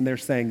Jesus and they're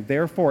saying,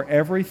 therefore,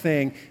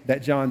 everything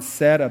that John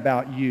said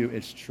about you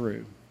is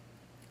true.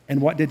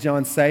 And what did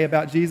John say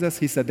about Jesus?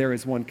 He said, there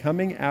is one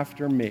coming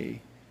after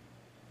me.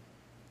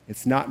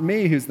 It's not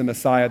me who's the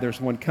Messiah. There's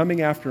one coming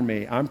after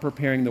me. I'm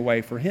preparing the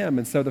way for him.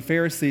 And so the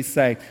Pharisees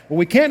say, well,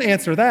 we can't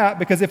answer that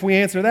because if we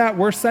answer that,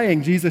 we're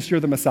saying, Jesus,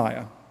 you're the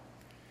Messiah.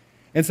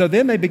 And so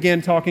then they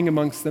begin talking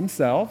amongst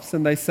themselves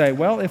and they say,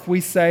 well, if we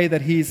say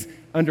that he's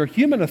under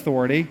human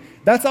authority,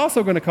 that's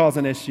also going to cause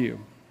an issue.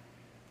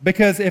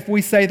 Because if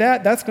we say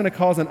that, that's going to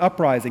cause an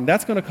uprising.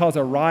 That's going to cause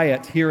a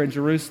riot here in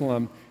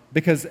Jerusalem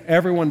because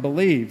everyone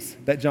believes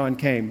that John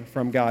came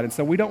from God. And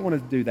so we don't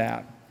want to do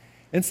that.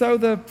 And so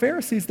the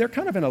Pharisees, they're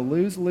kind of in a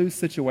lose-lose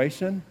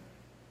situation.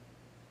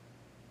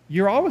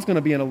 You're always going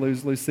to be in a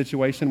lose-lose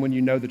situation when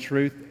you know the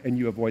truth and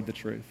you avoid the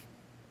truth.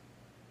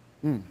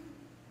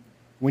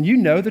 When you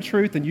know the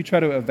truth and you try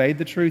to evade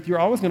the truth, you're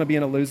always going to be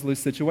in a lose-lose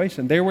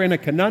situation. They were in a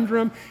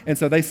conundrum, and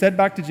so they said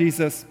back to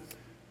Jesus,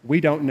 we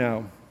don't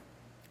know.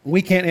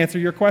 We can't answer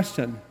your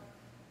question.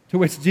 To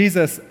which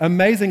Jesus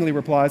amazingly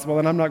replies, well,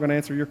 then I'm not going to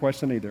answer your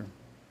question either.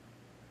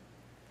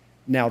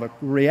 Now, the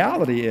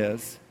reality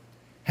is,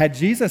 had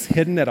Jesus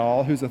hidden at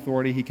all whose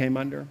authority he came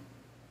under?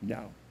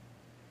 No.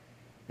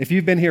 If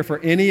you've been here for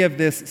any of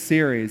this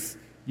series,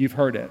 you've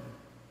heard it.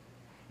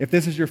 If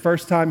this is your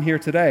first time here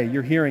today,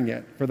 you're hearing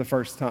it for the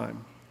first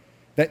time.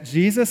 That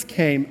Jesus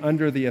came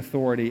under the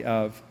authority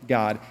of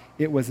God.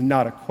 It was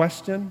not a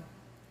question.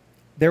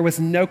 There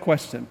was no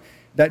question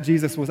that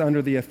Jesus was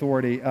under the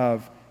authority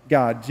of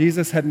God.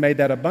 Jesus had made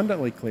that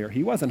abundantly clear.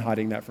 He wasn't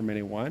hiding that from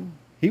anyone.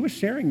 He was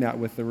sharing that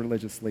with the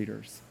religious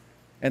leaders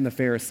and the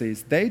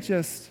Pharisees. They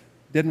just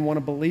didn't want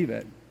to believe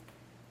it.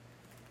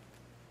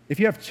 If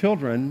you have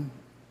children,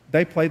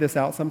 they play this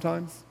out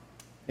sometimes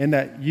in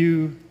that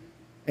you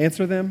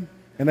answer them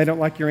and they don't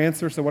like your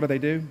answer, so what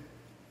do?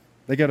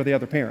 They go to the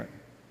other parent.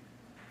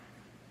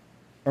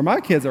 Or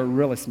my kids are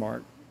really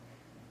smart.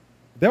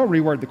 They'll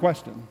reword the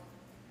question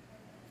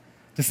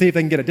to see if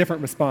they can get a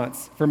different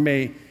response from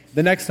me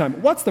the next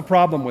time. What's the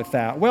problem with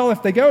that? Well,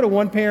 if they go to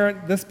one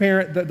parent, this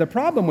parent, the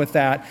problem with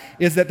that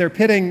is that they're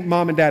pitting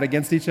mom and dad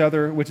against each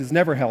other, which is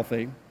never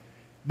healthy.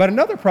 But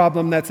another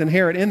problem that's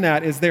inherent in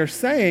that is they're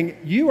saying,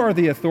 you are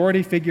the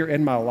authority figure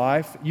in my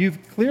life. You've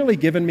clearly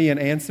given me an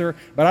answer,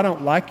 but I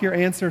don't like your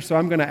answer, so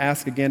I'm going to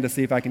ask again to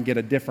see if I can get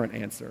a different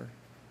answer.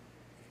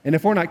 And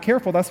if we're not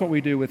careful, that's what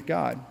we do with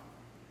God.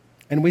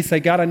 And we say,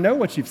 God, I know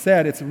what you've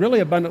said. It's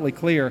really abundantly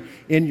clear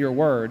in your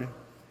word.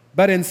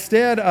 But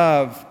instead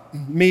of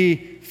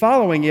me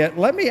following it,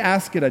 let me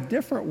ask it a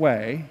different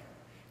way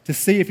to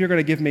see if you're going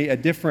to give me a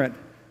different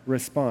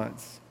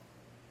response.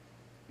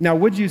 Now,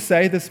 would you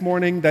say this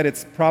morning that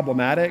it's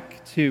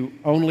problematic to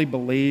only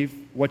believe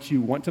what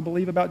you want to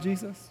believe about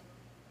Jesus?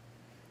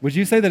 Would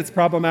you say that it's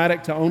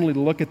problematic to only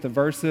look at the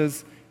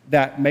verses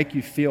that make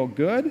you feel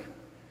good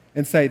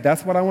and say,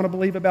 that's what I want to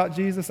believe about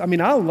Jesus? I mean,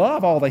 I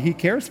love all the he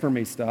cares for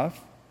me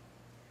stuff.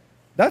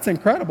 That's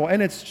incredible,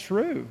 and it's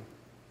true.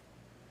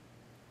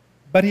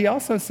 But he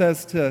also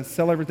says to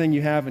sell everything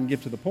you have and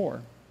give to the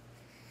poor.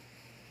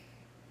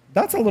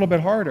 That's a little bit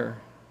harder.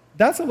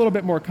 That's a little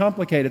bit more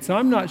complicated, so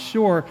I'm not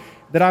sure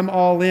that I'm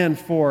all in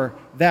for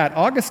that.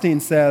 Augustine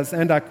says,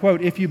 and I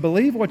quote, if you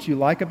believe what you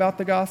like about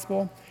the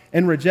gospel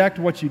and reject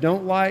what you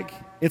don't like,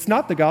 it's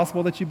not the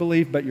gospel that you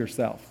believe, but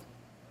yourself.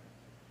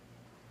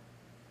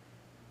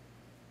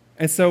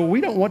 And so we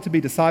don't want to be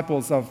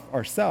disciples of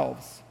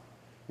ourselves.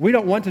 We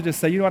don't want to just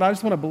say, you know what, I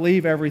just want to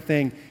believe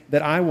everything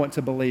that I want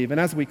to believe. And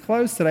as we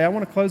close today, I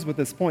want to close with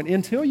this point.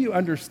 Until you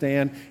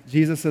understand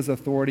Jesus'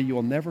 authority, you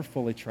will never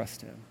fully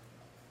trust him.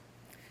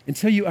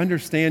 Until you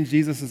understand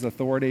Jesus'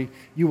 authority,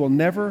 you will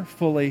never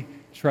fully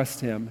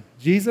trust him.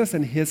 Jesus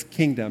and his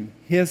kingdom,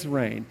 his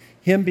reign,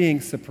 him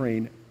being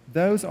supreme,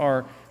 those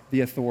are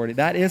the authority.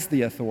 That is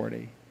the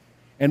authority.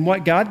 And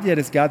what God did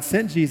is God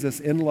sent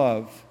Jesus in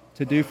love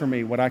to do for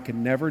me what I could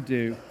never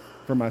do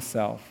for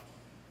myself.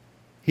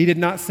 He did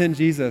not send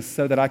Jesus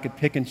so that I could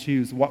pick and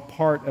choose what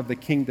part of the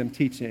kingdom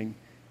teaching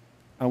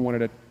I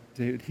wanted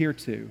to adhere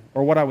to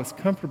or what I was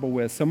comfortable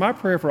with. So my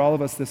prayer for all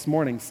of us this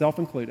morning,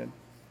 self-included,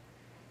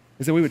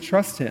 is that we would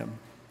trust him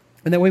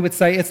And that we would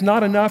say, it's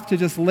not enough to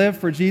just live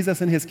for Jesus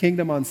and his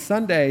kingdom on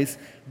Sundays,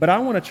 but I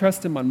want to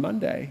trust him on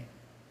Monday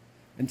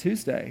and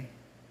Tuesday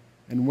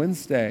and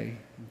Wednesday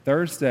and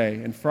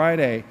Thursday and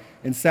Friday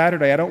and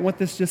Saturday. I don't want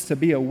this just to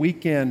be a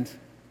weekend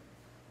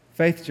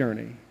faith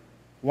journey.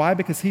 Why?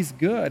 Because he's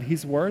good.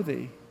 He's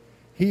worthy.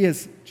 He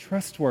is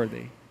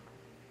trustworthy.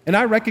 And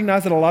I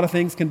recognize that a lot of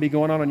things can be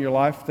going on in your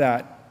life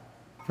that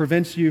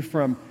prevents you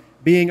from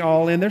being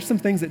all in. There's some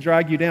things that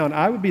drag you down.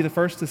 I would be the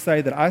first to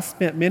say that I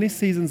spent many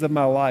seasons of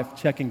my life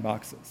checking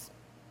boxes.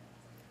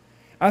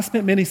 I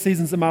spent many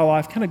seasons of my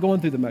life kind of going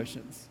through the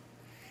motions.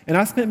 And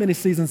I spent many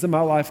seasons of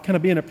my life kind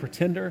of being a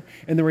pretender.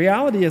 And the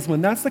reality is,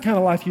 when that's the kind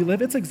of life you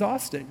live, it's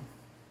exhausting.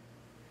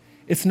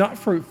 It's not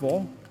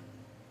fruitful.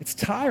 It's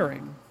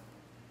tiring.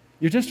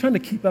 You're just trying to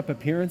keep up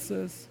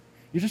appearances.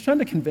 You're just trying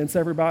to convince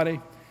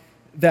everybody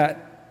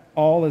that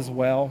all is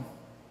well.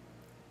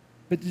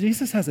 But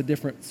Jesus has a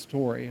different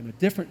story and a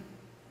different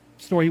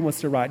story he wants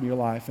to write in your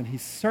life, and he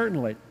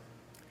certainly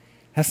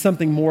has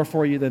something more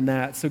for you than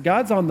that. So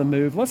God's on the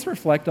move. Let's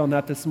reflect on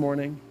that this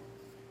morning.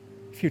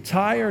 If you're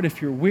tired,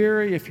 if you're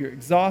weary, if you're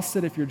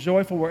exhausted, if you're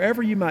joyful,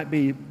 wherever you might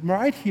be,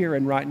 right here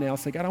and right now,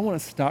 say, God, I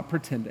want to stop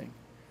pretending,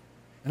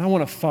 and I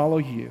want to follow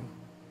you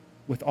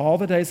with all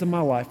the days of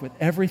my life, with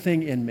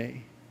everything in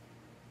me.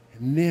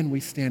 And then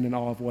we stand in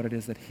awe of what it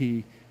is that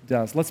he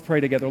does. Let's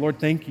pray together. Lord,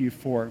 thank you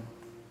for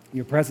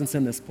your presence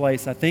in this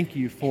place. I thank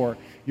you for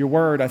your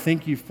word. I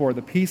thank you for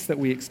the peace that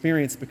we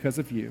experience because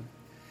of you.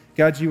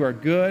 God, you are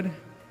good,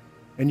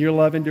 and your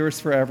love endures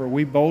forever.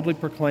 We boldly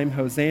proclaim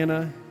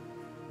Hosanna.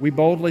 We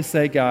boldly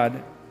say,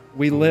 God,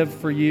 we live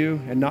for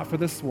you and not for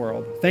this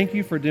world. Thank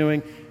you for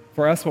doing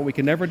for us what we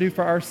can never do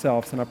for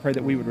ourselves, and I pray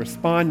that we would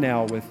respond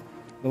now with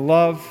the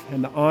love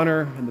and the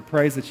honor and the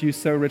praise that you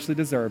so richly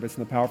deserve. It's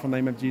in the powerful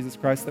name of Jesus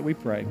Christ that we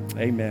pray.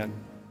 Amen.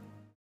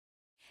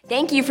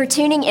 Thank you for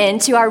tuning in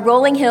to our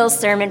Rolling Hills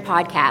Sermon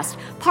Podcast,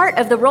 part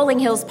of the Rolling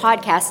Hills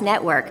Podcast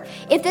Network.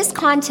 If this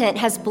content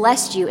has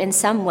blessed you in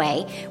some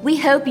way, we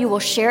hope you will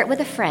share it with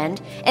a friend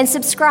and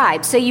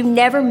subscribe so you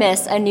never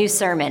miss a new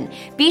sermon.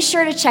 Be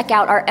sure to check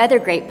out our other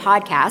great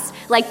podcasts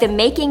like the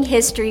Making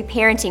History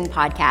Parenting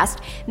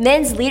Podcast,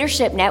 Men's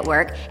Leadership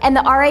Network, and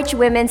the RH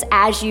Women's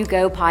As You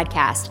Go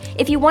podcast.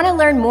 If you want to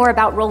learn more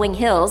about Rolling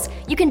Hills,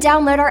 you can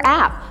download our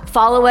app,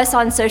 follow us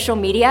on social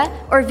media,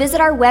 or visit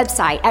our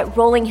website at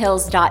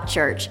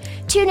rollinghills.church.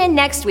 Tune in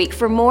next week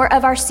for more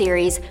of our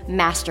series,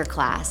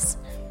 Masterclass.